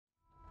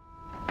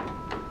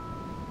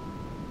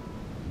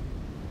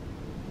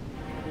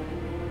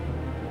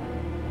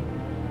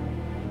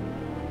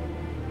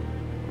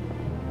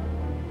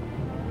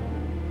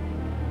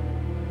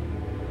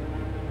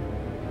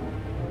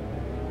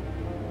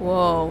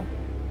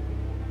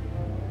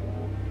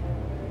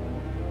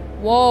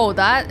Whoa,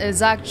 that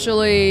is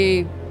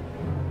actually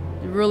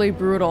really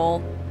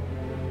brutal.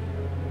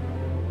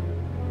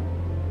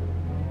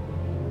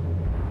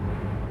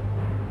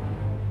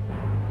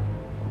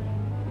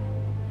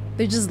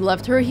 They just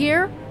left her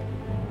here?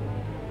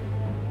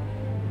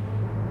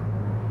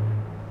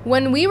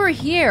 When we were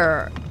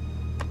here,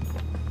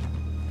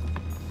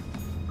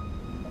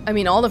 I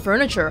mean, all the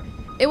furniture,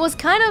 it was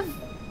kind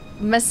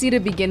of messy to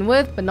begin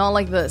with, but not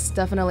like this.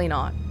 Definitely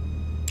not.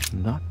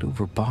 Knocked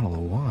over bottle of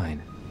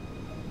wine.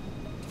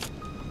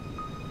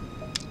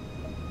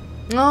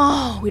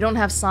 Oh, we don't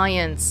have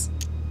science.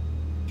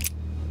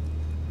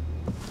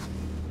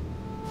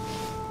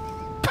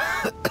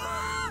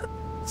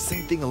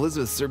 Same thing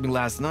Elizabeth served me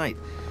last night.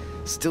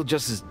 Still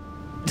just as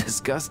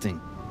disgusting.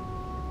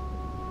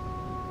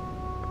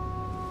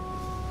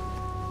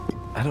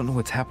 I don't know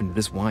what's happened to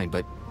this wine,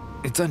 but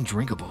it's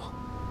undrinkable.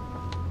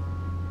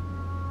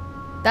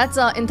 That's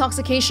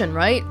intoxication,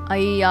 right?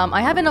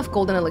 I have enough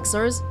golden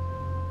elixirs.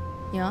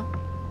 Yeah.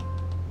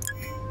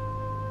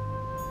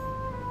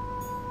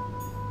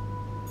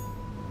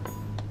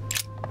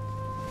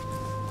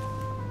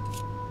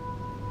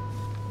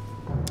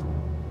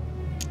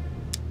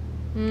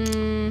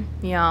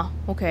 Yeah,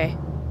 okay.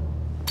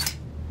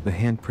 The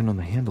handprint on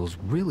the handle is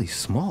really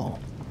small.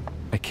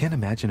 I can't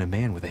imagine a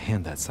man with a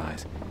hand that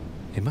size.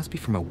 It must be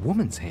from a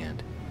woman's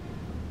hand.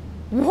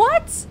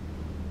 What?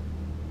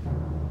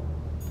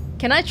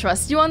 Can I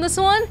trust you on this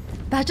one?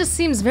 That just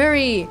seems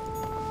very...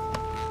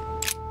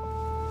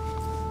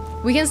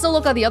 We can still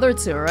look at the other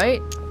two,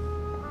 right?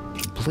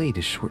 The blade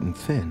is short and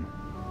thin.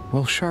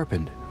 Well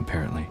sharpened,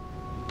 apparently.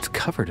 It's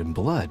covered in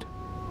blood.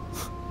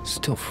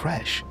 Still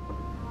fresh.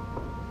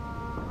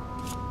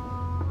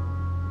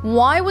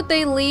 Why would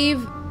they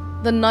leave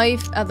the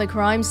knife at the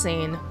crime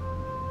scene?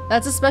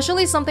 That's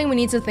especially something we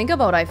need to think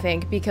about, I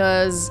think,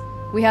 because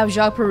we have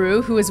Jacques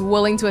Peru who is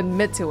willing to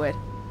admit to it.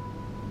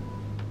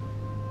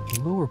 The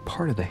lower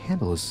part of the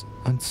handle is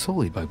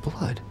unsullied by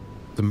blood.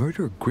 The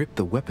murderer gripped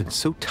the weapon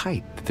so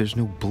tight that there's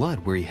no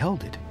blood where he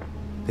held it.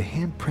 The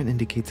handprint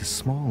indicates a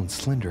small and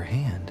slender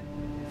hand.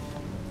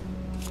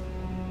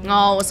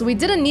 Oh, so we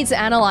didn't need to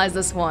analyze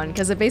this one,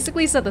 because it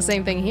basically said the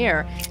same thing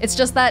here. It's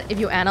just that if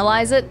you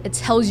analyze it, it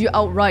tells you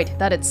outright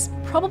that it's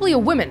probably a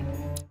woman.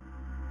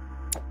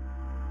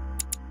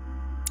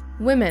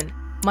 Women.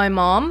 My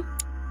mom?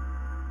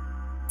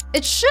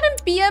 It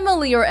shouldn't be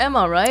Emily or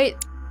Emma, right?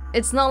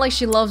 It's not like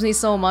she loves me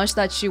so much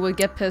that she would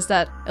get pissed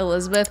at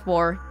Elizabeth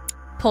for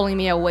pulling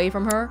me away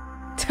from her.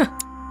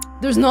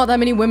 There's not that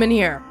many women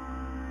here.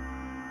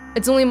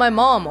 It's only my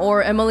mom,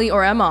 or Emily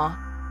or Emma.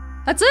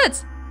 That's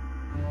it!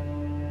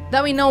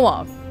 That we know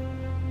of.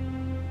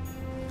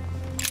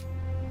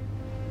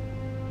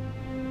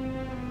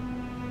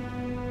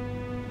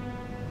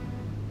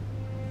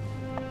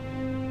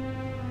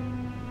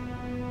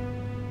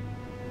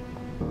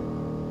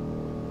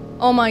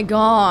 Oh my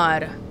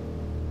god.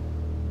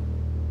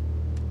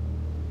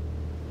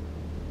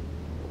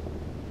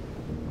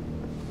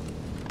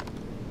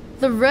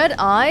 The red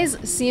eyes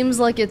seems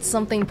like it's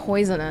something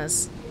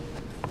poisonous.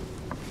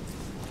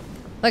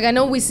 Like, I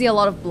know we see a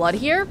lot of blood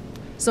here,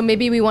 so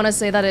maybe we want to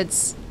say that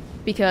it's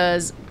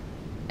because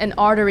an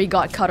artery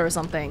got cut or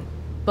something.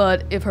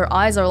 But if her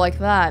eyes are like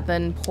that,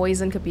 then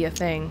poison could be a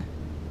thing.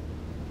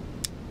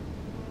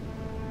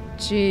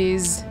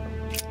 Jeez.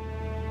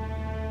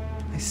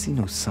 I see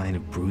no sign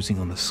of bruising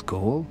on the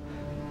skull.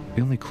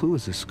 The only clue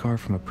is a scar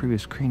from a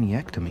previous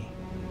craniectomy.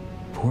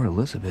 Poor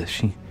Elizabeth,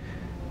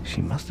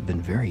 she must have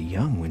been very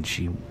young when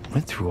she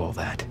went through all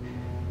that.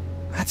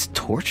 That's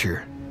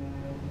torture.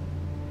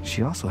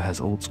 She also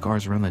has old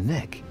scars around the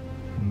neck.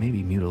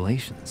 Maybe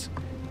mutilations.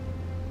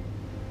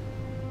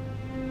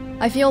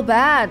 I feel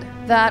bad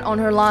that on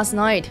her last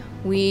night,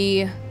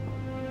 we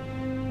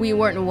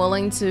weren't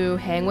willing to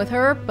hang with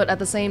her, but at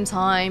the same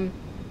time,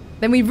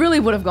 then we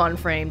really would have gotten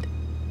framed.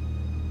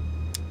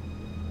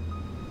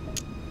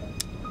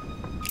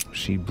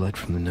 She bled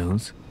from the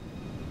nose.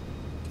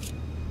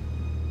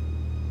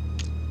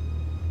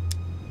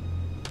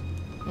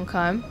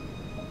 Okay.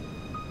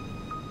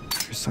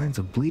 There's signs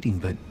of bleeding,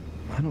 but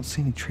I don't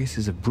see any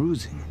traces of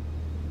bruising.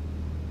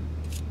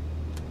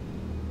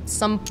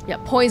 Yeah,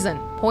 poison.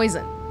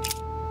 Poison.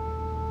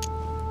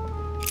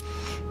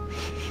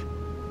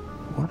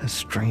 What a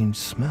strange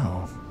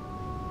smell.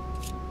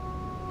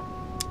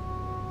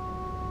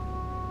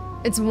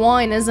 It's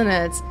wine, isn't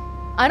it?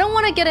 I don't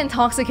want to get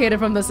intoxicated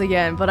from this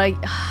again, but I...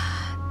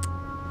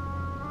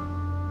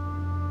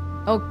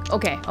 Oh,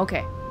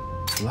 okay.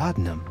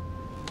 Laudanum.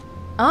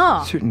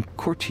 Ah. Certain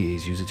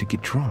courtiers use it to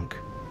get drunk.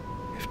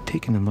 If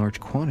taken in large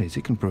quantities,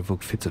 it can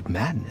provoke fits of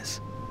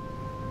madness.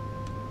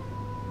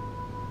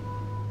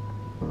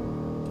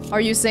 Are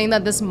you saying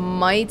that this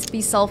might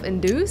be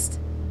self-induced?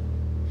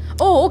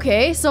 Oh,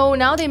 okay, so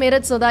now they made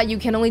it so that you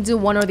can only do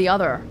one or the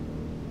other.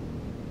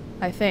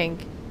 I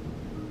think.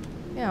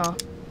 Yeah.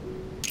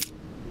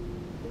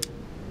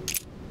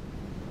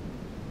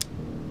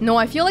 No,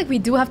 I feel like we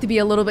do have to be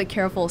a little bit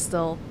careful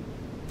still.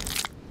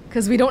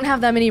 Because we don't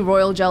have that many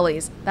royal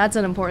jellies. That's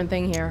an important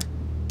thing here.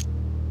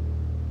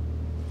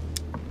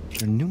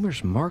 There are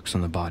numerous marks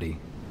on the body.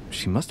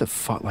 She must have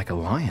fought like a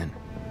lion.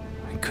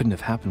 It couldn't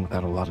have happened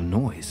without a lot of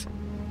noise.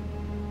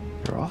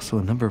 There are also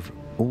a number of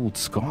old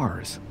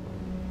scars.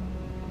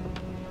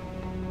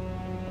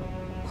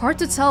 Hard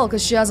to tell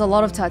because she has a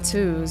lot of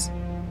tattoos.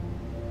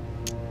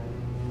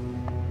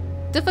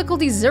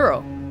 Difficulty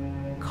 0.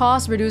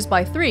 Cost reduced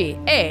by 3.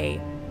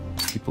 A.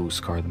 People who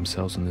scar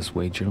themselves in this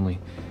way generally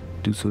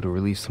do so to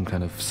relieve some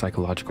kind of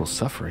psychological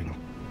suffering.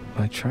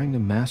 By trying to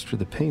master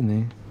the pain,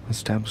 they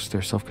establish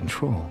their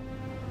self-control.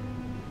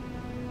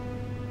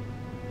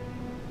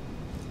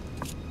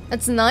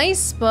 It's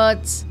nice,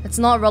 but it's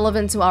not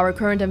relevant to our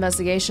current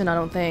investigation, I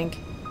don't think.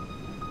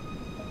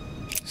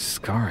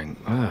 Scarring,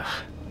 ugh.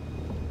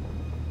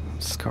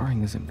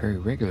 Scarring isn't very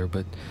regular,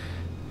 but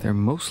they're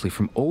mostly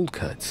from old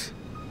cuts.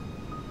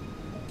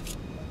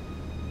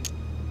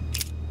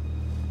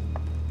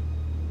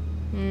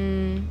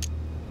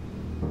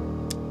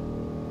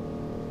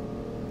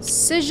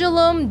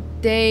 Sigillum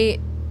de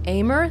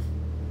Amorth?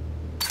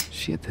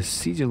 She had the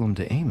Sigillum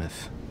de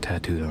Amorth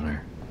tattooed on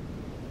her,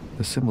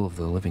 the symbol of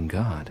the living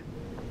God,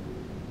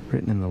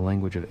 written in the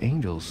language of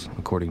angels,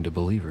 according to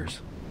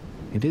believers.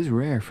 It is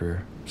rare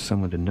for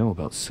someone to know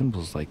about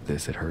symbols like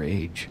this at her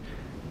age,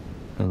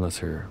 unless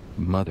her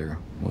mother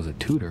was a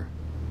tutor.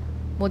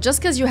 Well,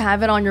 just because you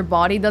have it on your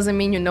body doesn't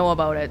mean you know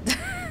about it.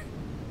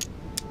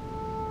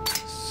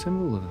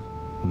 Symbol of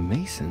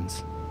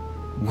Masons?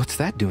 What's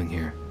that doing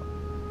here?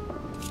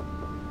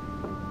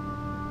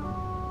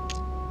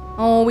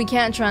 Oh, we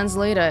can't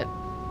translate it.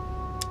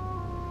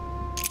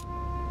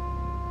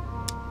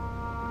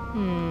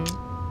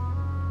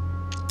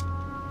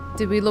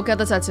 Did we look at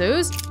the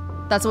tattoos?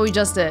 That's what we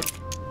just did.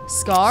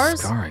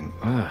 Scars? Scarring,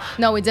 ugh.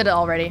 No, we did it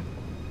already.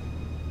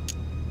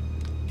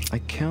 I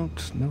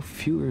count no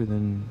fewer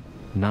than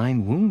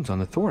 9 wounds on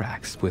the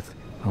thorax, with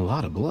a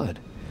lot of blood.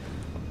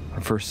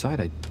 On first sight,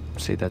 I'd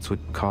say that's what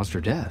caused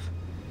her death.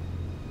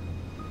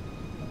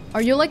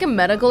 Are you like a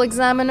medical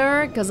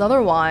examiner? Because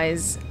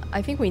otherwise,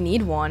 I think we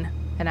need one.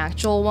 An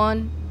actual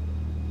one.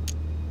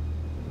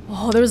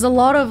 Oh, there's a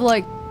lot of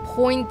like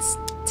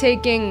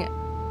point-taking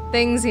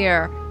things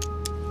here.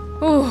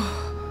 Ooh,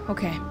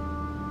 okay.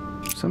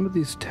 Some of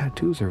these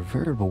tattoos are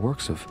veritable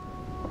works of...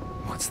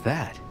 What's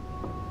that?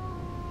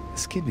 The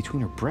skin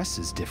between her breasts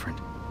is different.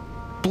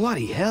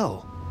 Bloody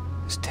hell!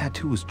 This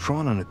tattoo was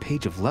drawn on a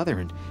page of leather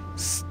and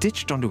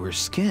stitched onto her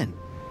skin.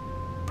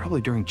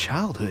 Probably during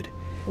childhood.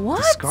 What?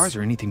 The scars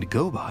are anything to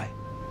go by.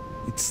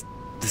 It's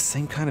the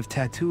same kind of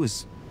tattoo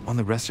as on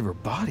the rest of her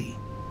body.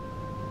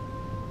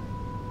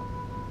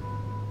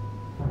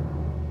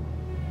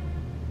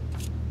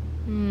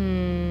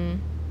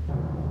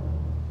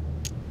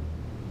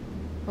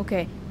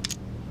 Okay.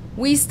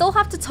 We still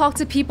have to talk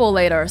to people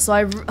later,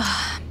 so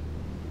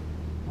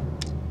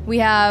we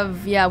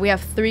have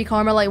 3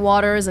 Carmelite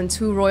waters and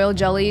 2 royal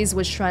jellies,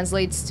 which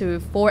translates to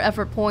 4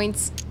 effort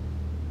points.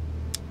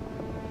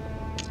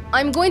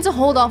 I'm going to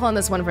hold off on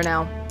this one for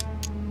now.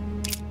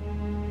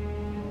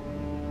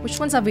 Which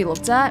ones have we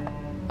looked at?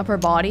 Of her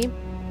body?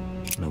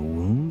 No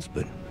wounds,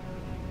 but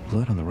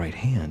blood on the right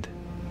hand.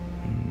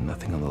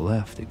 Nothing on the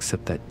left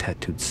except that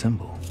tattooed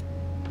symbol.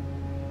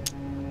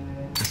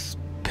 This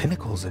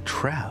pinnacle's a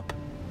trap.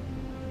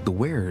 The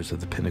wearers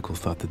of the pinnacle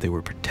thought that they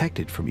were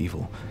protected from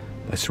evil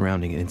by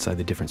surrounding it inside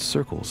the different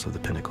circles of the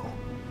pinnacle.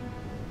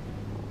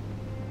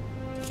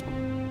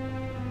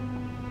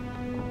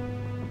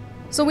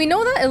 So we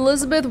know that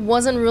Elizabeth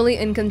wasn't really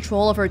in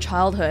control of her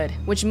childhood,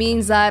 which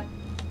means that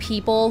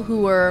people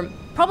who were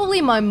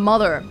probably my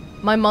mother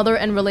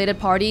and related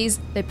parties,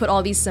 they put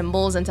all these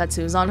symbols and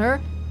tattoos on her,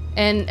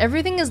 and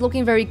everything is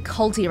looking very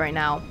culty right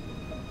now.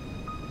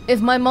 If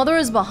my mother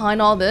is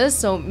behind all this,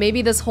 so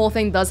maybe this whole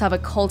thing does have a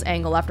cult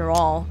angle after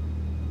all.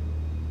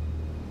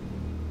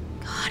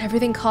 God,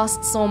 everything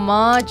costs so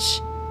much.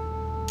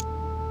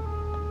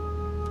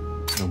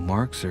 No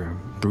marks or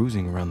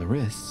bruising around the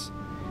wrists.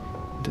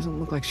 It doesn't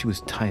look like she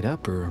was tied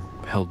up or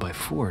held by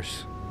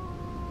force.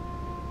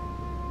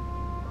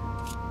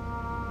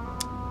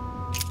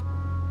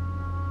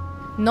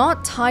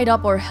 Not tied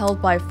up or held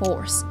by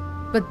force,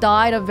 but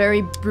died a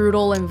very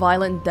brutal and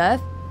violent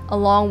death,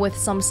 along with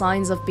some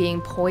signs of being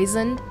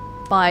poisoned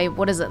by,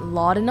 what is it,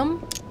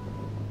 laudanum?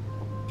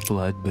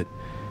 Blood, but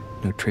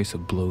no trace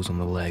of blows on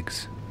the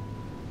legs.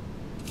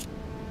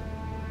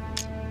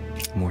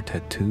 More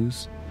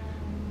tattoos,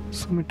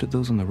 similar to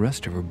those on the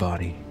rest of her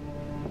body.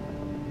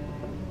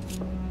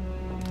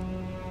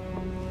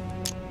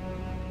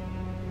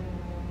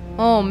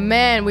 Oh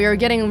man, we are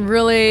getting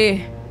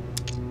really...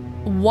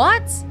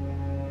 What?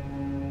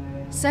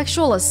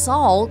 Sexual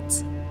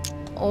assault?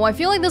 Oh, I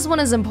feel like this one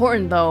is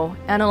important though,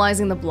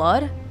 analyzing the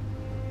blood.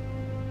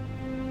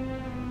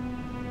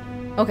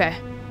 Okay.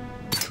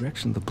 The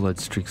direction of the blood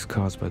streaks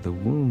caused by the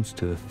wounds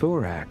to the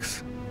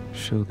thorax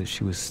show that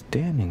she was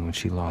standing when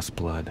she lost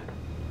blood.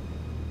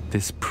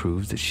 This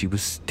proves that she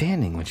was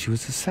standing when she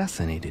was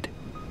assassinated,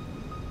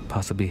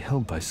 possibly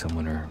held by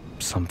someone or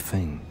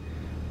something.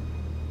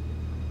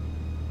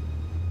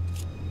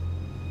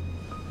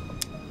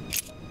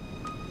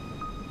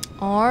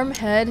 Arm,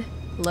 head,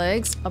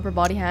 legs, upper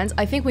body, hands.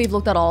 I think we've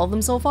looked at all of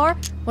them so far.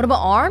 What about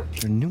arm?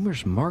 There are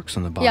numerous marks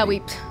on the body. Yeah,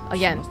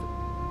 again.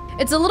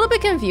 It's a little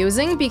bit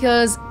confusing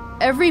because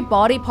every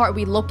body part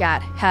we look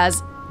at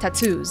has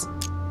tattoos.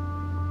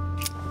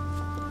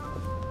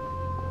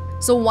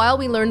 So while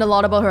we learned a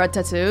lot about her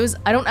tattoos,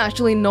 I don't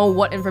actually know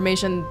what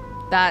information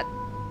that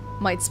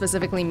might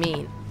specifically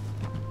mean.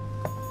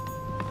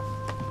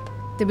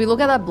 Did we look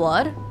at that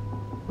blood?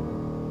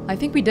 I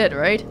think we did,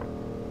 right?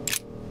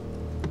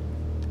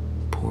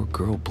 Poor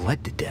girl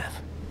bled to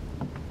death.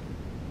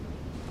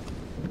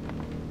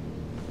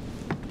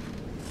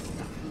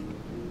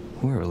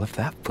 Whoever left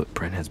that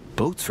footprint has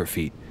boats for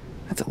feet.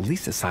 That's at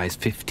least a size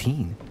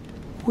 15.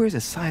 Where's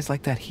a size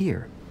like that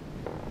here?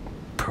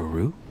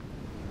 Peru?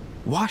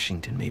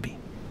 Washington, maybe.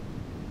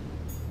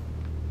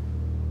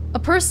 A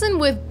person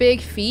with big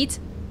feet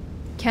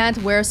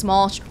can't wear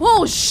small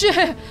Whoa,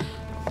 shit!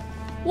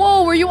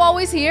 Whoa, were you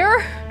always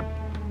here?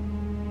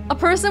 A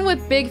person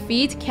with big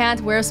feet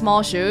can't wear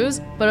small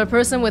shoes, but a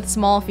person with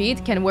small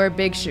feet can wear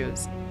big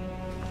shoes.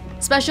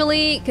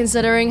 Especially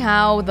considering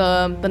how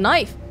the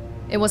knife,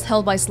 it was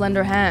held by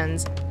slender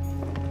hands.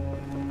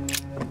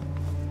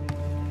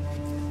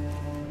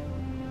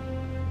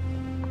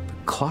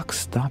 The clock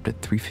stopped at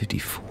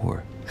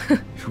 3:54.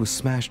 If it was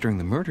smashed during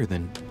the murder,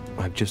 then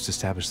I've just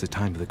established the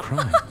time of the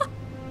crime.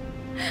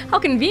 How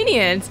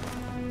convenient!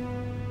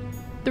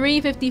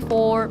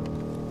 3:54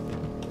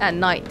 at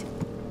night.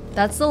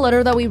 That's the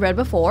letter that we read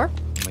before.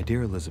 My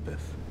dear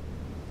Elizabeth,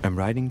 I'm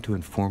writing to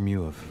inform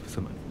you of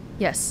some...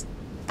 Yes.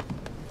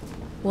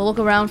 We'll look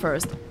around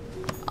first.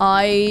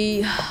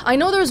 I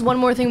know there's one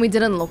more thing we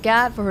didn't look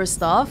at for her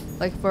stuff,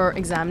 like for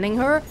examining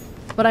her,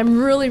 but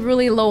I'm really,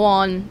 really low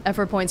on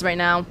effort points right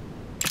now.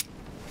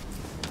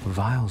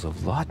 Vials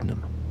of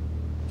laudanum.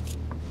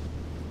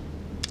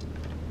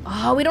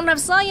 Oh, we don't have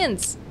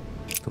science!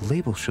 The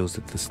label shows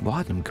that this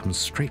laudanum comes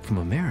straight from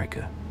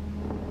America.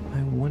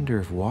 I wonder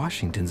if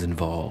Washington's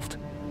involved.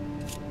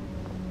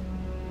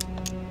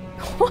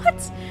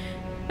 What?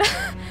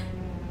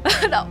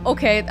 No,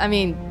 okay, I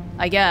mean,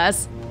 I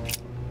guess.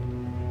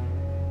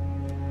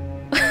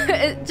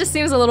 It just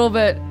seems a little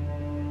bit...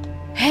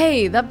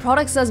 Hey, that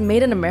product says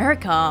made in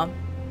America.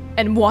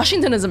 And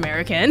Washington is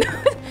American.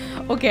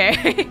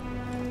 Okay.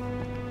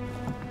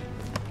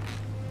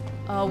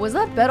 Was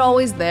that bed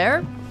always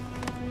there?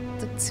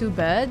 It's like 2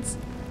 beds?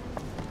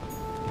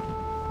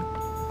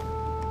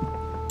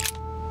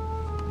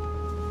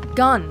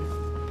 Gun.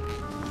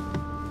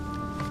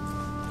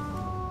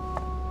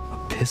 A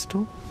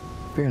pistol?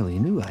 Fairly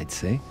new, I'd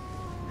say.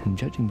 And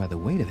judging by the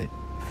weight of it,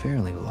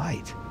 fairly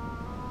light.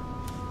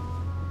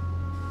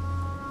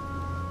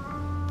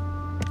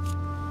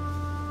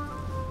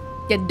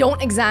 Yeah,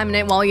 don't examine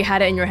it while you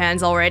had it in your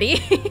hands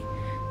already.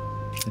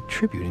 A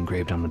tribute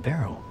engraved on the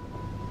barrel.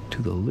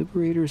 To the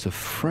liberators of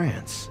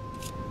France.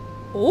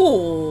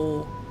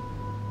 Oh.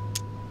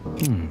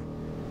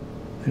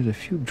 There's a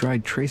few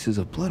dried traces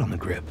of blood on the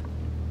grip.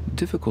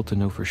 Difficult to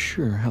know for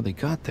sure how they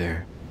got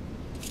there.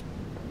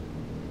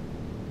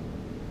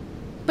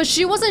 But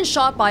she wasn't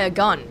shot by a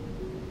gun.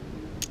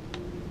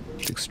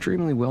 It's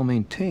extremely well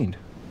maintained.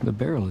 The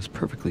barrel is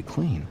perfectly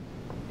clean.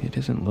 It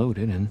isn't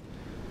loaded and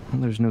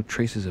well, there's no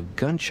traces of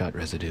gunshot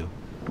residue.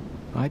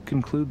 I'd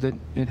conclude that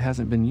it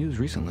hasn't been used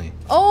recently.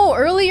 Oh,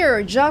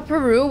 earlier, Jacques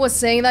Peru was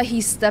saying that he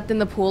stepped in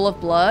the pool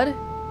of blood.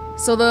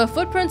 So the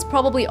footprints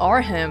probably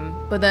are him,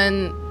 but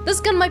then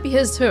this gun might be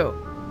his too.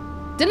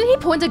 Didn't he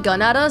point a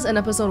gun at us in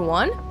episode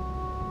 1?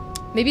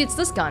 Maybe it's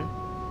this gun.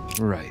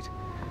 Right.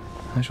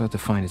 I shall have to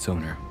find its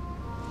owner.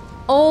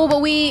 Oh,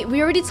 but we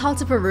already talked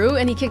to Peru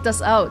and he kicked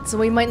us out, so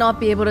we might not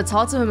be able to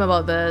talk to him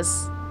about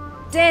this.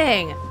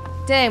 Dang!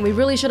 Dang, we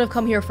really should have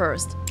come here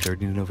first.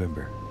 3rd of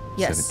November,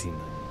 Yes.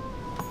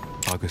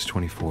 August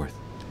 24th,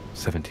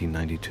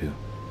 1792.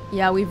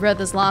 Yeah, we've read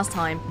this last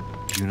time.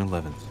 June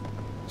 11th,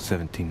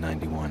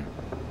 1791.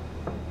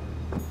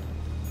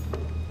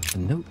 A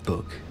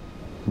notebook,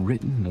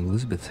 written in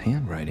Elizabeth's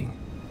handwriting.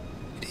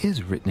 It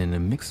is written in a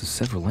mix of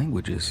several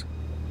languages.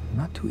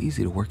 Not too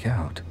easy to work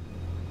out.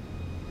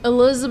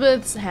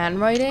 Elizabeth's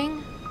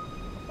handwriting?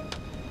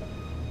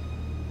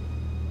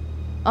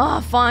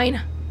 Ah,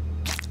 fine.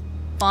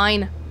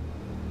 Fine.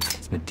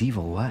 It's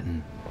medieval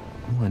Latin.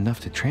 Well, enough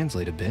to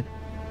translate a bit.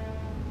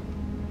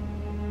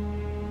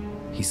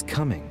 He's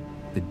coming.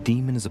 The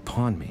demon is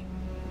upon me.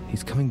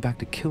 He's coming back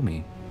to kill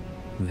me.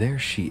 There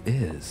she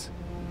is.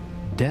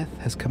 Death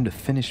has come to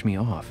finish me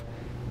off.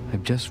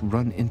 I've just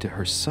run into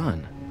her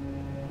son.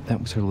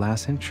 That was her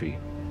last entry.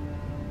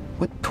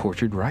 What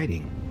tortured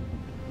writing.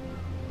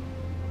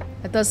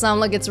 It does sound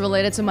like it's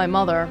related to my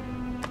mother.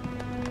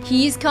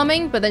 He's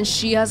coming, but then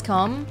she has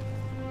come.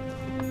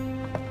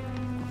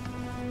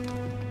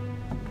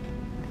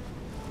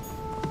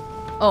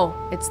 Oh,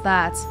 it's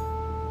that.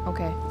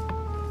 Okay.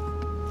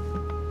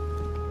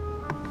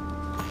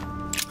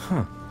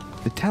 Huh.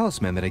 The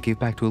talisman that I gave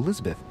back to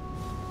Elizabeth.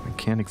 I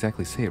can't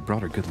exactly say it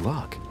brought her good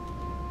luck.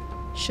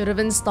 Should have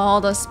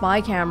installed a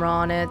spy camera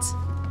on it.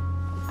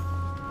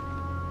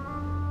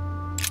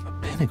 A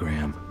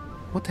pentagram?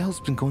 What the hell's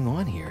been going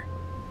on here?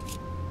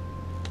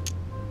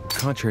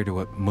 Contrary to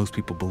what most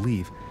people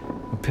believe,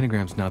 the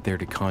pentagram's not there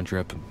to conjure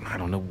up, I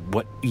don't know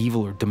what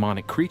evil or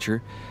demonic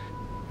creature.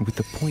 With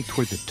the point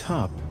toward the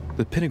top,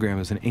 the pentagram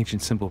is an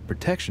ancient symbol of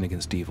protection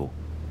against evil.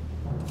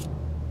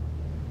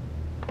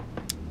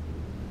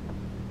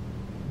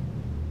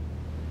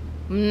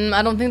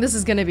 I don't think this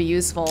is gonna be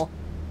useful.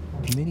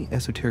 Many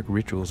esoteric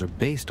rituals are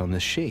based on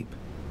this shape.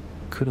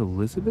 Could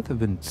Elizabeth have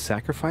been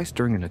sacrificed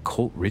during an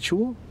occult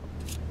ritual?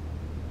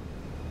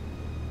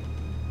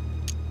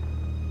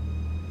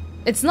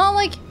 It's not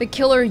like the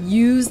killer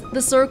used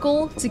the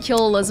circle to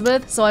kill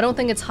Elizabeth, so I don't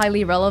think it's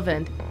highly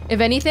relevant.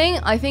 If anything,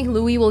 I think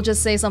Louis will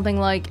just say something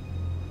like,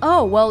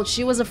 oh, well,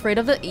 she was afraid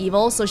of the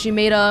evil, so she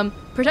made a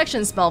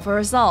protection spell for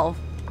herself.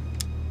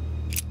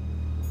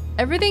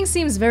 Everything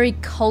seems very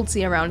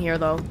culty around here,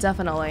 though,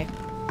 definitely.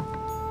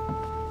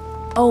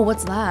 Oh,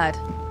 what's that?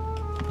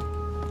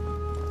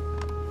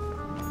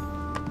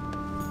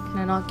 Can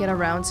I not get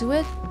around to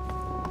it?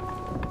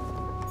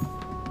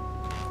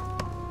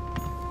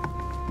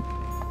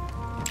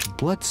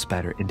 Blood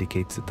spatter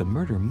indicates that the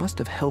murderer must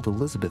have held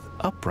Elizabeth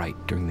upright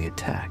during the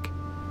attack.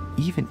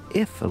 Even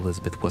if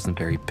Elizabeth wasn't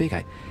very big,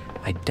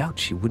 I doubt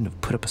she wouldn't have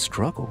put up a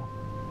struggle.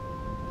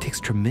 It takes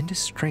tremendous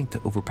strength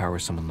to overpower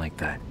someone like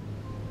that.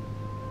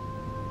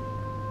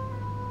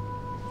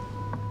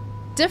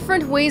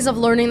 Different ways of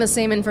learning the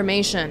same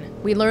information.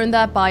 We learned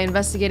that by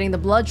investigating the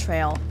blood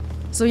trail.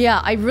 So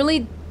yeah, I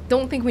really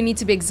don't think we need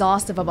to be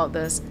exhaustive about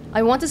this.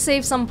 I want to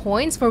save some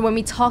points for when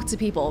we talk to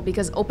people,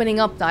 because opening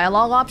up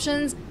dialogue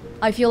options,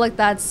 I feel like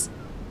that's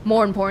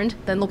more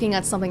important than looking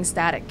at something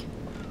static.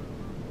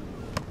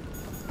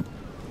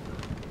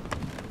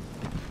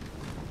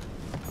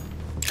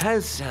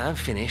 Has Sir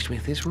finished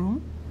with this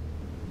room?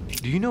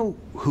 Do you know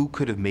who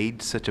could have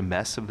made such a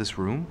mess of this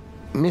room?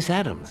 Miss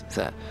Adams,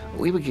 sir.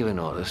 We were given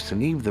orders to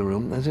leave the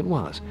room as it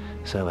was,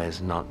 so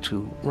as not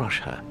to rush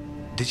her.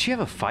 Did she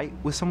have a fight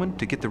with someone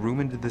to get the room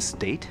into this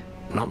state?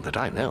 Not that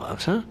I know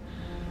of, sir.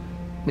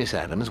 Miss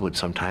Adams would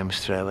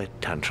sometimes throw a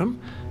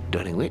tantrum,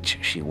 during which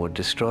she would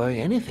destroy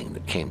anything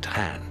that came to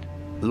hand.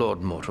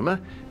 Lord Mortimer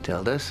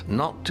told us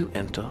not to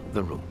enter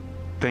the room.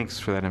 Thanks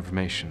for that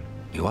information.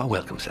 You are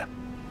welcome, sir.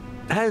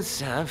 Has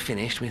Sir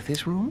finished with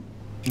this room?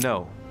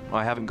 No,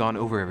 I haven't gone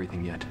over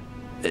everything yet.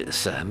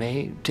 Sir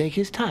may take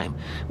his time.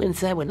 When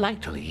Sir would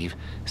like to leave,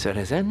 Sir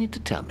has only to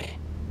tell me.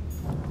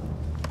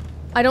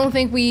 I don't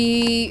think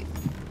we...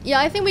 Yeah,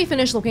 I think we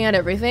finished looking at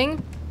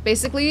everything.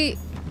 Basically,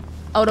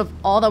 out of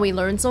all that we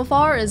learned so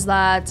far is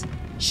that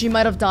she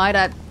might have died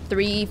at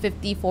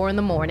 3:54 in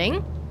the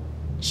morning.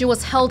 She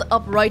was held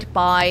upright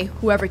by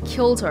whoever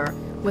killed her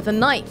with a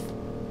knife.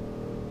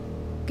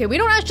 Okay, we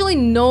don't actually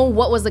know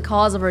what was the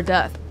cause of her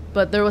death,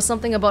 but there was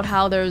something about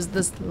how there's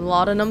this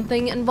laudanum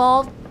thing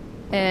involved,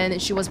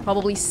 and she was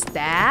probably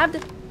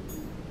stabbed?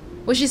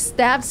 Was she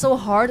stabbed so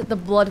hard the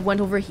blood went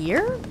over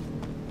here?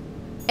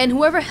 And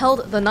whoever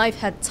held the knife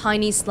had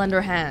tiny,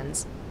 slender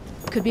hands.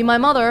 Could be my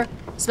mother,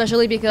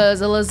 especially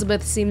because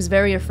Elizabeth seems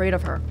very afraid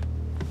of her.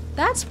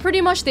 That's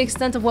pretty much the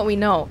extent of what we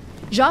know.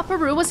 Jacques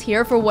Peru was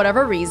here for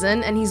whatever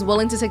reason, and he's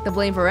willing to take the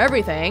blame for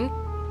everything,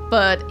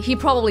 but he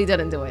probably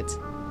didn't do it.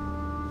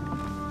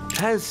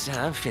 Has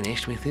Sir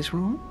finished with this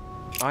room?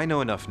 I know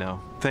enough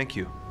now. Thank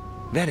you.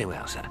 Very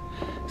well, sir.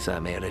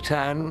 Sir may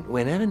return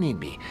whenever need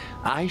be.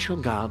 I shall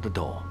guard the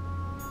door.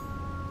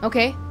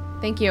 Okay,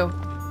 thank you.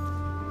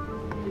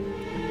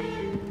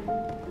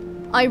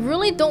 I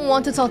really don't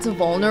want to talk to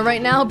Volner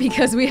right now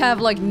because we have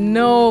like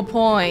no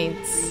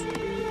points.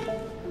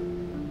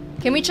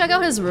 Can we check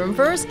out his room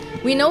first?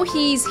 We know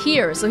he's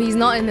here, so he's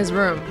not in his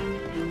room.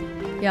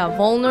 Yeah,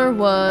 Volner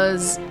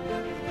was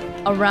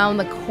around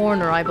the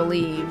corner, I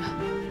believe.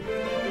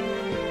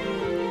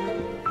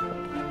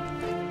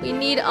 We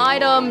need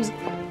items.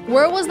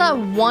 Where was that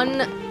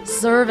one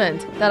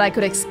servant that I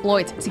could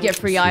exploit to get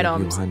free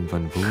items?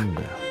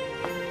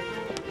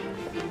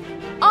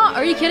 Ah,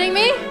 are you kidding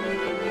me?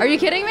 Are you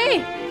kidding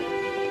me?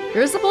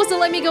 You're supposed to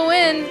let me go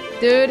in,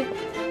 dude.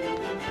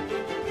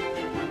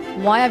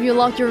 Why have you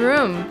locked your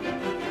room?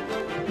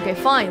 Okay,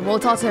 fine. We'll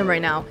talk to him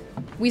right now.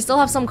 We still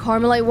have some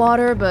Carmelite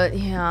water, but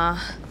yeah.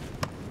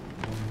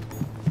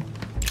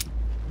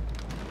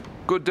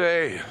 Good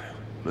day,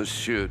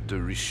 Monsieur de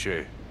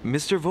Rechet.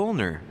 Mr.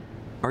 Volner,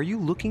 are you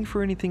looking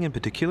for anything in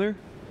particular?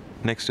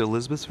 Next to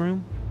Elizabeth's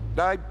room?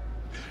 No,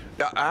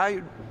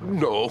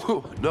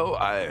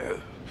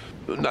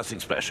 nothing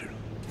special.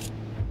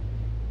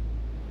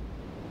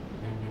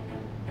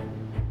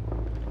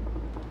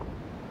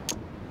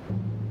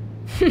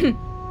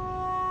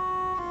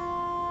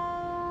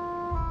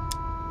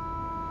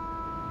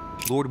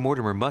 Lord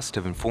Mortimer must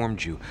have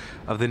informed you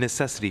of the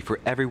necessity for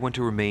everyone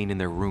to remain in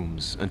their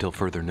rooms until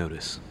further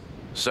notice.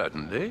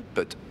 Certainly,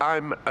 but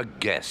I'm a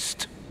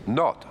guest,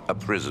 not a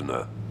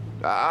prisoner.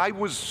 I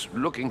was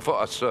looking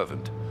for a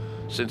servant,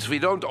 since we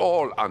don't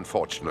all,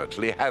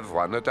 unfortunately, have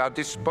one at our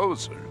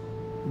disposal.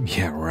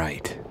 Yeah,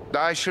 right.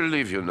 I shall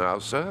leave you now,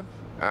 sir.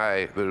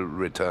 I will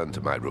return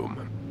to my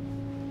room.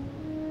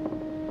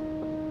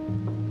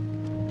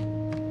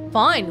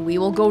 Fine, we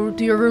will go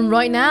to your room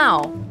right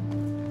now.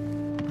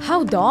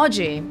 How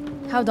dodgy.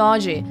 How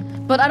dodgy.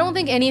 But I don't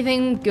think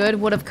anything good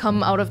would have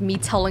come out of me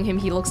telling him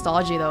he looks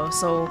dodgy though,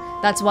 so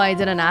that's why I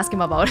didn't ask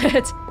him about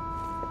it.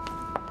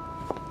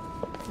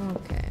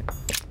 Okay.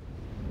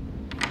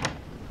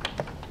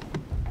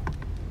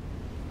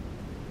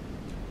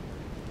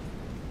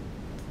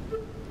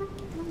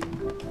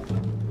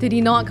 Did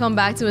he not come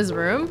back to his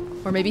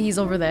room? Or maybe he's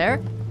over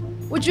there?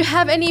 Would you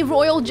have any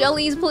royal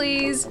jellies,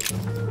 please?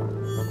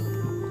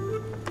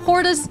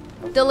 Hortus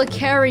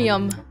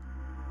delicarium.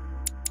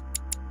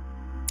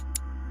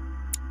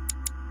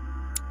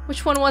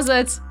 Which one was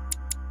it?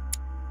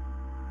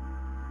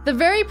 The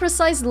very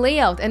precise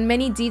layout and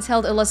many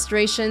detailed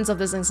illustrations of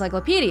this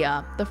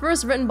encyclopedia, the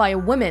first written by a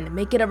woman,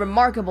 make it a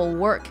remarkable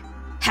work.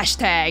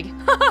 Hashtag.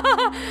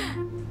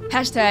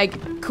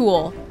 Hashtag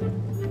cool.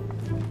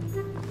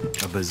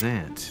 A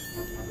Bazant.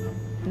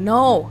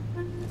 No.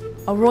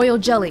 A royal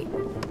jelly.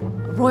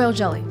 A royal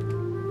jelly.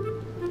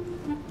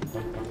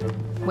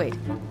 Wait.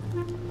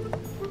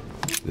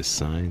 The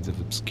signs of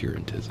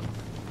obscurantism.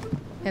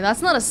 Hey,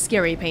 that's not a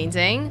scary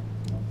painting.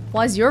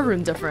 Why is your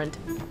room different?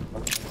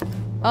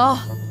 Oh,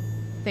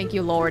 thank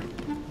you, Lord.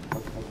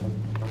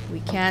 We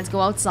can't go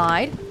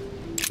outside.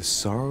 The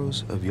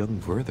Sorrows of Young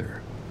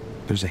Werther.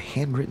 There's a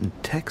handwritten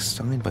text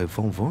signed by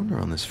von Werner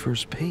on this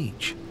first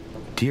page.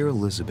 Dear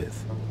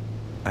Elizabeth,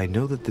 I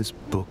know that this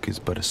book is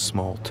but a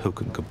small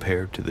token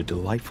compared to the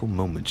delightful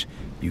moments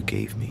you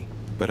gave me,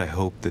 but I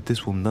hope that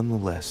this will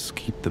nonetheless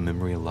keep the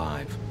memory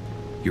alive.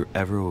 Your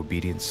ever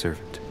obedient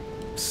servant.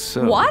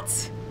 So,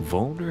 What?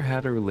 Werner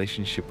had a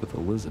relationship with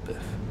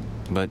Elizabeth,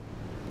 but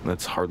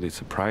that's hardly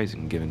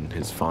surprising given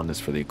his fondness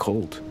for the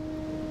occult.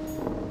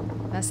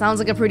 That sounds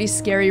like a pretty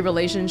scary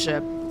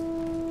relationship.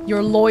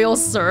 Your loyal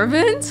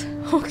servant?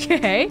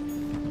 Okay.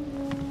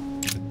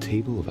 A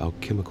table of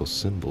alchemical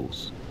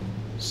symbols.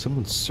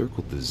 Someone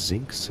circled the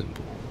zinc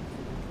symbol.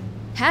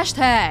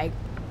 Hashtag.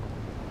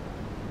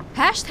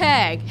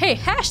 Hashtag. Hey,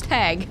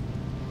 hashtag.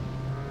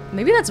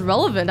 Maybe that's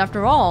relevant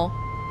after all.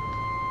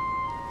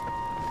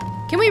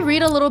 Can we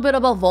read a little bit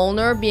about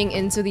Volner being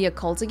into the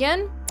occult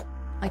again?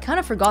 I kind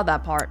of forgot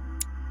that part.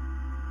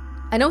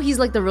 I know he's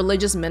like the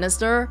religious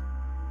minister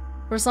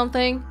or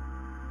something.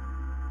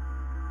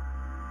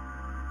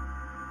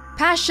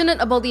 Passionate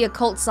about the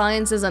occult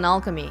sciences and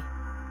alchemy.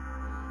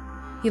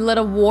 He led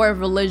a war of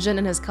religion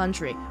in his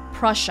country,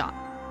 Prussia.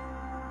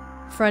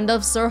 Friend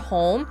of Sir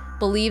Holm,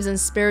 believes in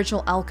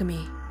spiritual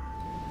alchemy.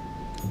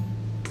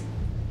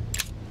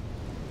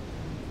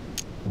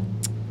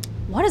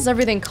 Why does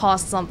everything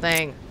cost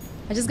something?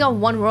 I just got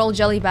one royal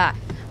jelly back.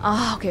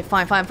 Ah, okay,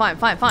 fine.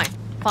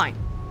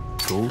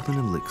 Golden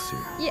elixir.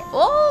 Yeah,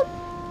 well,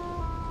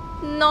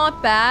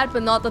 not bad,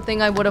 but not the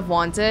thing I would have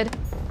wanted.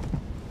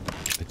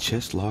 A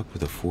chest locked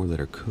with a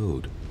 4-letter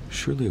code.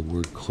 Surely a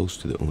word close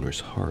to the owner's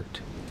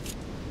heart.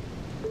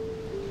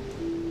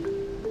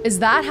 Is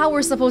that how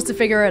we're supposed to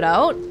figure it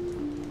out?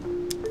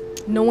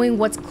 Knowing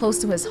what's close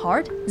to his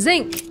heart?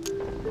 Zinc!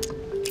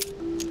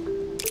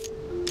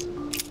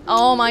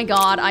 Oh my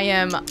god, I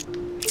am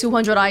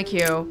 200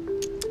 IQ.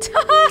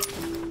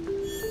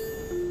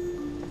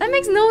 That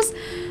makes no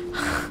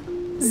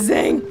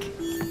Zinc!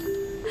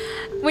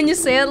 When you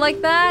say it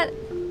like that,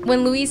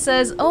 when Louis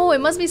says, oh,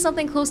 it must be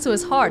something close to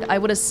his heart, I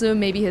would assume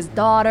maybe his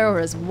daughter or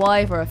his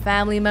wife or a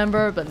family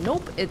member, but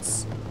nope,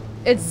 it's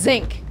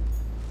zinc.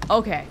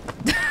 Okay.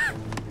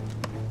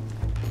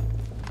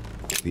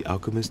 The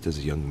alchemist is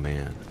a young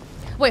man.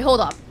 Wait, hold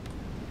up.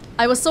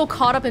 I was so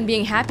caught up in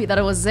being happy that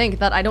it was zinc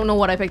that I don't know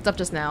what I picked up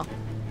just now.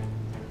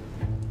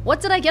 What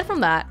did I get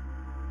from that?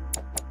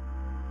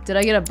 Did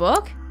I get a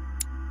book?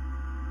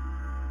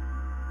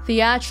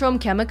 Theatrum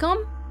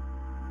Chemicum?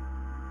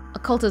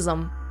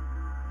 Occultism.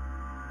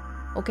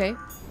 Okay.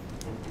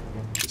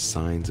 The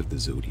signs of the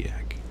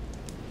zodiac.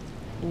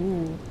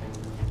 Ooh.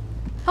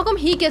 How come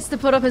he gets to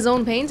put up his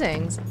own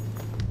paintings?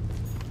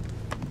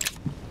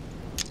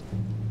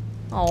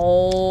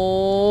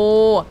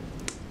 Oh.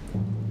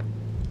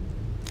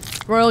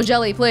 Royal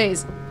jelly,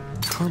 please.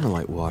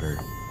 Carmelite water.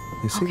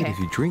 They say Okay. that if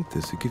you drink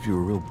this, it gives you a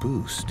real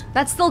boost.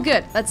 That's still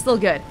good. That's still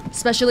good.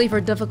 Especially for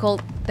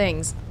difficult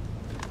things.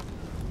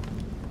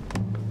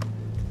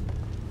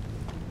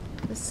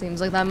 This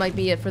seems like that might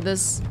be it for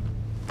this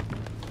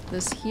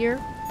here.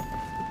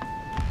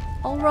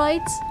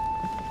 Alright.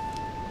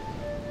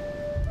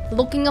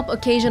 Looking up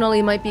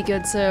occasionally might be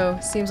good too.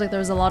 Seems like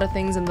there's a lot of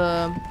things in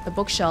the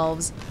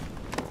bookshelves.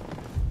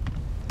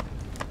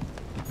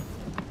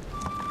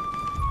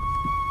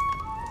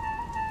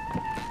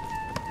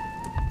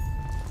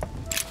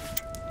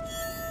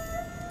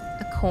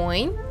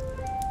 Coin.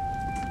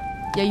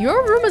 Yeah,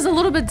 your room is a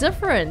little bit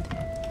different.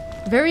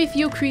 Very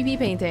few creepy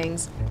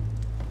paintings.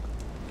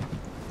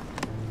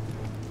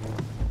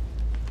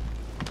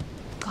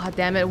 God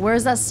damn it,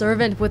 where's that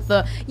servant with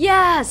the...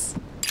 Yes!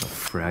 A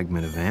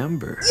fragment of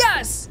amber.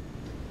 Yes!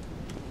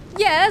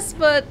 Yes,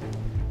 but...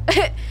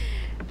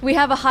 we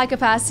have a high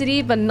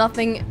capacity, but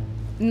nothing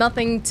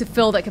to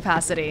fill that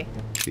capacity.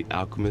 The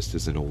alchemist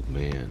is an old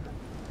man.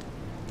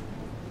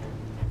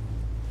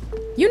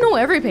 You know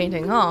every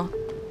painting, huh?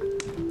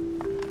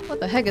 What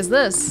the heck is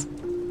this?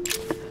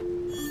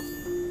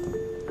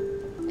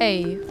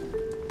 Hey.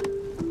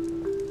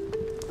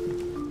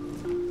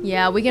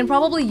 Yeah, we can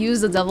probably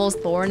use the Devil's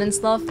Thorn and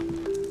stuff.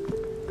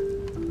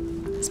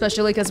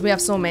 Especially because we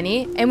have so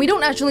many. And we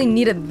don't actually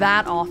need it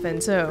that often,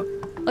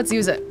 too. Let's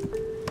use it.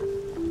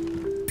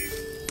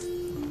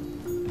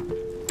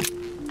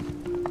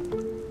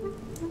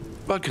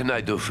 What can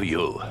I do for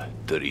you,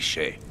 de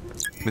Rechet?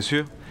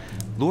 Monsieur,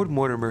 Lord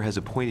Mortimer has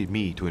appointed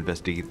me to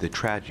investigate the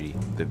tragedy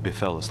that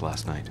befell us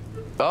last night.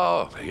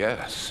 Oh,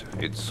 yes.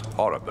 It's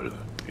horrible.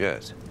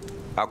 Yes.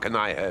 How can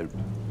I help,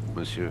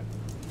 monsieur?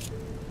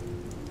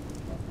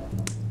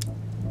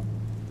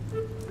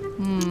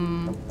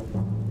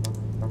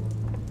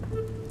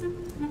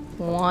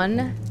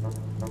 One.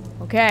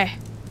 Okay.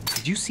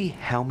 Did you see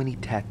how many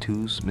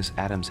tattoos Miss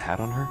Adams had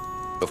on her?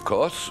 Of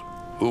course.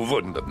 Who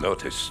wouldn't have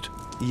noticed?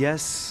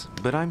 Yes,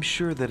 but I'm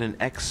sure that an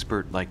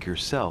expert like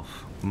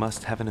yourself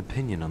must have an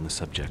opinion on the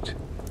subject.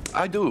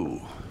 I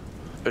do.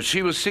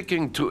 She was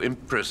seeking to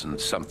imprison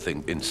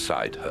something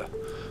inside her.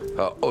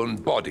 Her own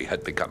body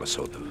had become a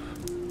sort of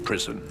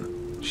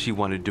prison. She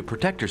wanted to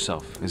protect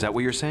herself. Is that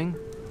what you're saying?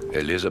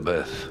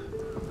 Elizabeth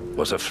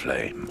was a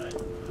flame,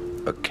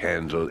 a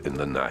candle in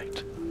the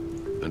night.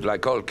 And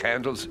like all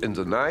candles in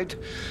the night,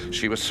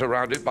 she was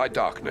surrounded by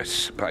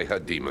darkness, by her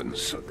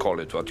demons, call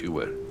it what you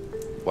will.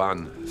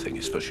 One thing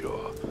is for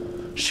sure.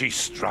 She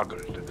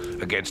struggled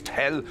against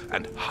hell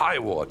and high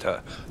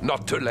water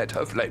not to let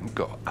her flame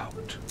go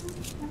out.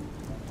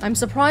 I'm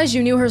surprised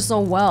you knew her so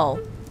well.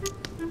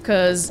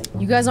 Because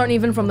you guys aren't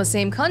even from the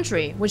same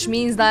country, which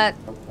means that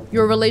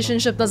your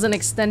relationship doesn't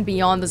extend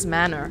beyond this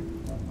manor.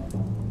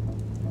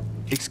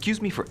 Excuse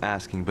me for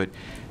asking, but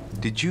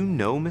did you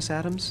know Miss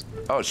Adams?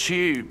 Oh,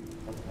 she...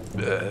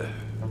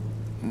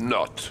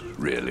 not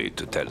really,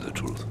 to tell the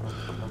truth.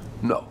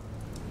 No.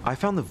 I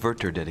found the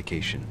Werther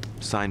dedication,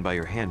 signed by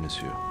your hand,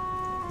 monsieur.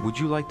 Would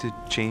you like to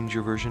change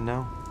your version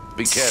now?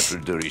 Be careful,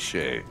 de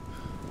Rechet.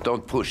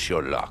 Don't push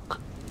your luck.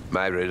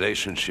 My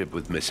relationship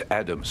with Miss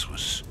Adams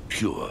was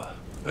pure,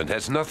 and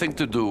has nothing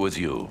to do with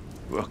you.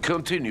 Well,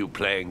 continue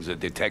playing the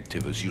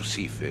detective as you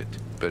see fit.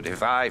 But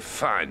if I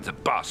find the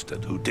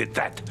bastard who did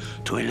that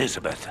to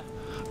Elizabeth,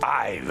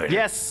 I will...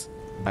 Yes!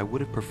 I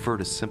would have preferred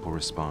a simple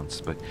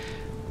response, but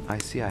I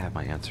see I have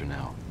my answer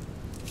now.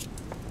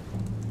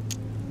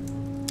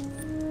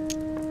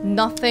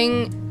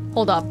 Nothing...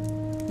 Hold up.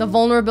 The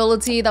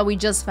vulnerability that we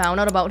just found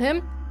out about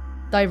him?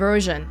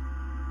 Diversion.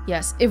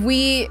 Yes, if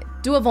we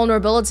do a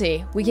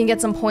vulnerability, we can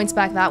get some points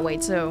back that way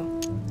too.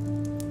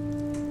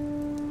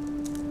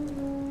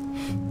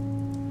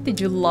 Did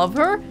you love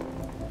her?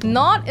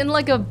 Not in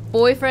like a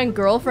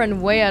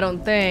boyfriend-girlfriend way, I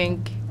don't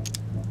think.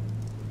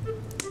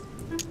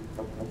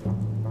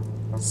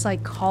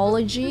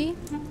 Psychology?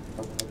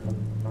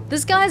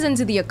 This guy's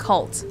into the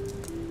occult.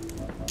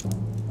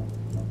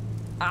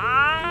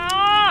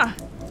 Ah!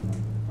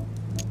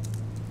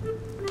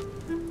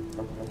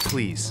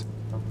 Please,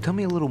 tell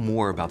me a little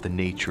more about the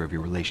nature of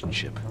your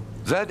relationship.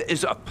 That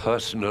is a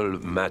personal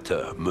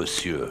matter,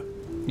 monsieur.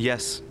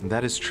 Yes,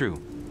 that is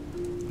true.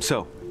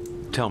 So,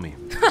 tell me.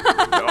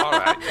 All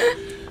right.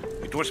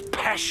 It was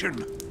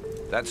passion.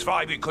 That's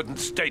why we couldn't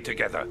stay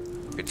together.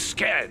 It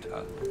scared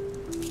her.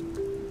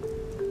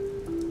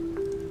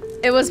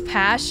 It was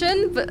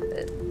passion,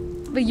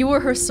 but you were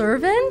her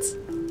servant?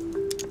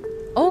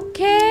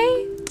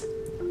 Okay.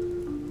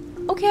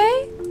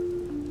 Okay.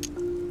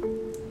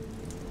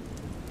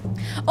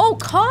 Oh,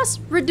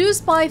 cost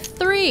reduced by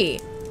 3.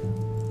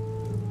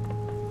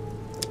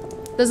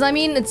 Does that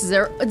mean it's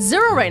 0? It's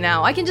 0 right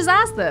now. I can just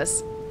ask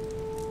this.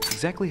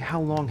 Exactly how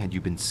long had you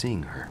been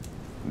seeing her?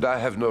 I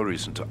have no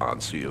reason to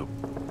answer you.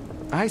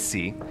 I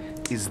see.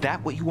 Is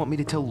that what you want me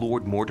to tell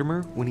Lord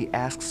Mortimer when he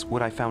asks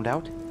what I found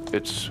out?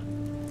 It's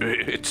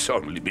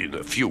only been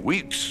a few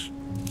weeks.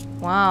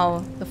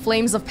 Wow, the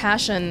flames of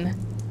passion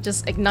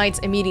just ignites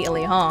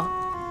immediately, huh?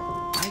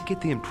 I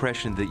get the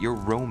impression that your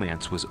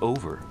romance was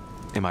over.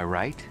 Am I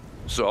right?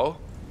 So?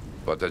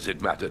 What does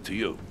it matter to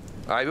you?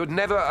 I would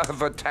never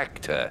have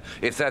attacked her,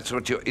 if that's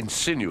what you're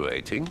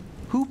insinuating.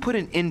 Who put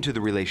an end to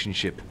the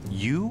relationship?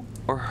 You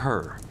or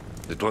her?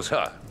 It was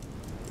her.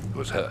 It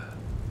was her.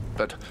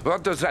 But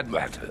what does that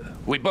matter?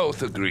 We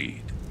both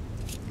agreed.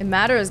 It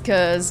matters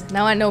because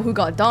now I know who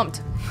got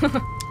dumped.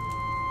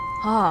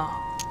 Ah.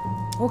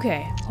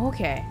 Okay,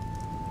 okay.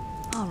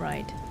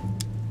 Alright.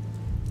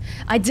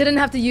 I didn't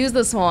have to use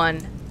this one.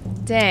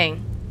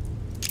 Dang.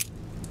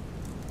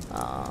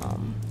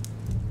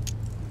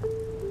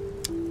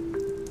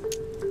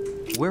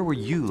 Where were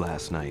you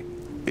last night?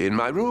 In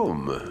my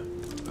room.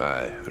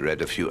 I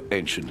read a few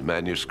ancient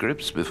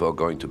manuscripts before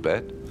going to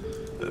bed.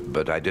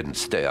 But I didn't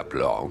stay up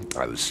long.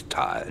 I was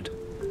tired.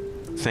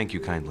 Thank you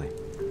kindly.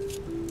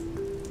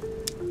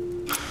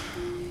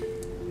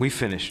 We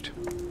finished.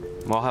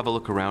 I'll have a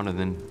look around and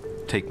then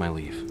take my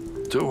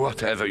leave. Do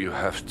whatever you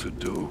have to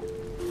do.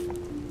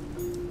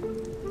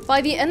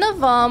 By the end of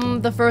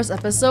the first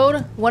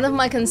episode, one of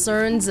my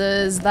concerns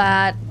is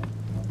that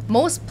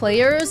most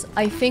players,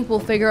 I think, will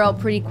figure out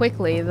pretty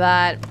quickly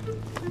that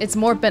it's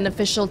more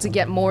beneficial to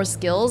get more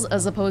skills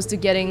as opposed to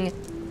getting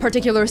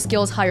particular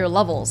skills higher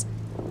levels.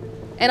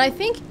 And I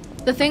think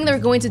the thing they're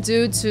going to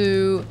do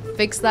to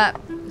fix that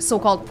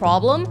so-called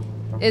problem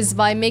is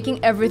by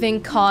making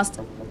everything cost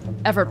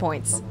effort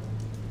points.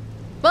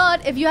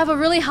 But if you have a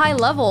really high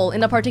level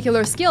in a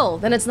particular skill,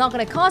 then it's not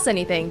going to cost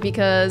anything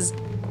because,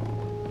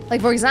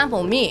 like for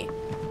example, me.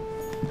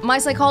 My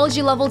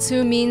psychology level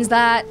 2 means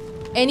that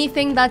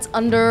anything that's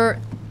under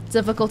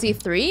difficulty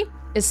 3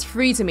 is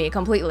free to me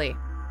completely.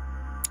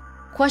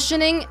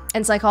 Questioning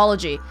and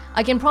psychology.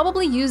 I can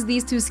probably use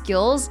these two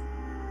skills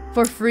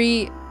for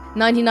free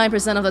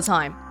 99% of the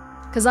time.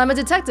 Because I'm a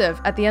detective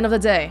at the end of the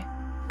day.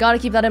 Gotta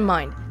keep that in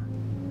mind.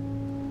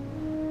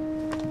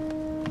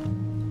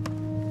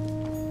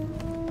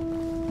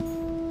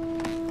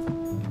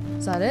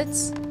 Is that it?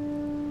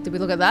 Did we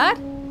look at that?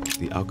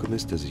 The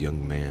alchemist is a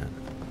young man.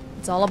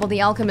 It's all about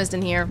the alchemist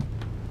in here.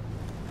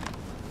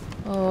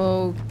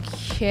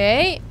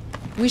 Okay.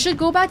 We should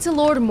go back to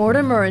Lord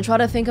Mortimer and try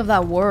to think of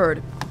that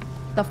word.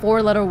 The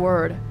 4-letter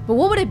word. But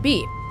what would it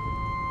be?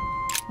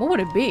 What would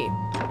it be?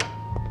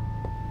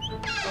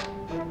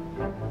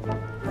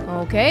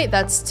 Okay,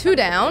 that's 2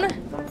 down.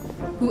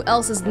 Who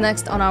else is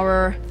next on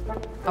our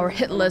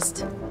hit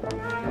list?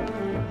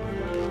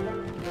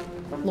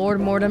 Lord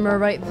Mortimer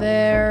right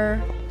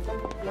there.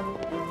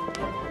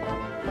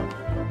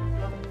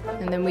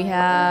 And then we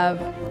have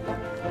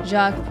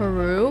Jacques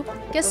Peru.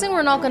 Guessing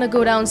we're not gonna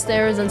go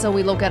downstairs until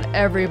we look at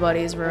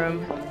everybody's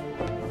room.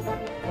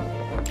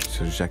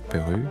 Monsieur Jacques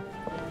Peru?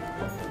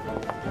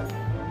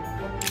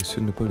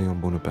 Monsieur Napoleon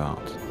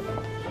Bonaparte.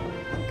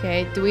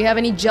 Okay, do we have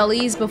any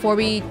jellies before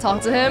we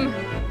talk to him?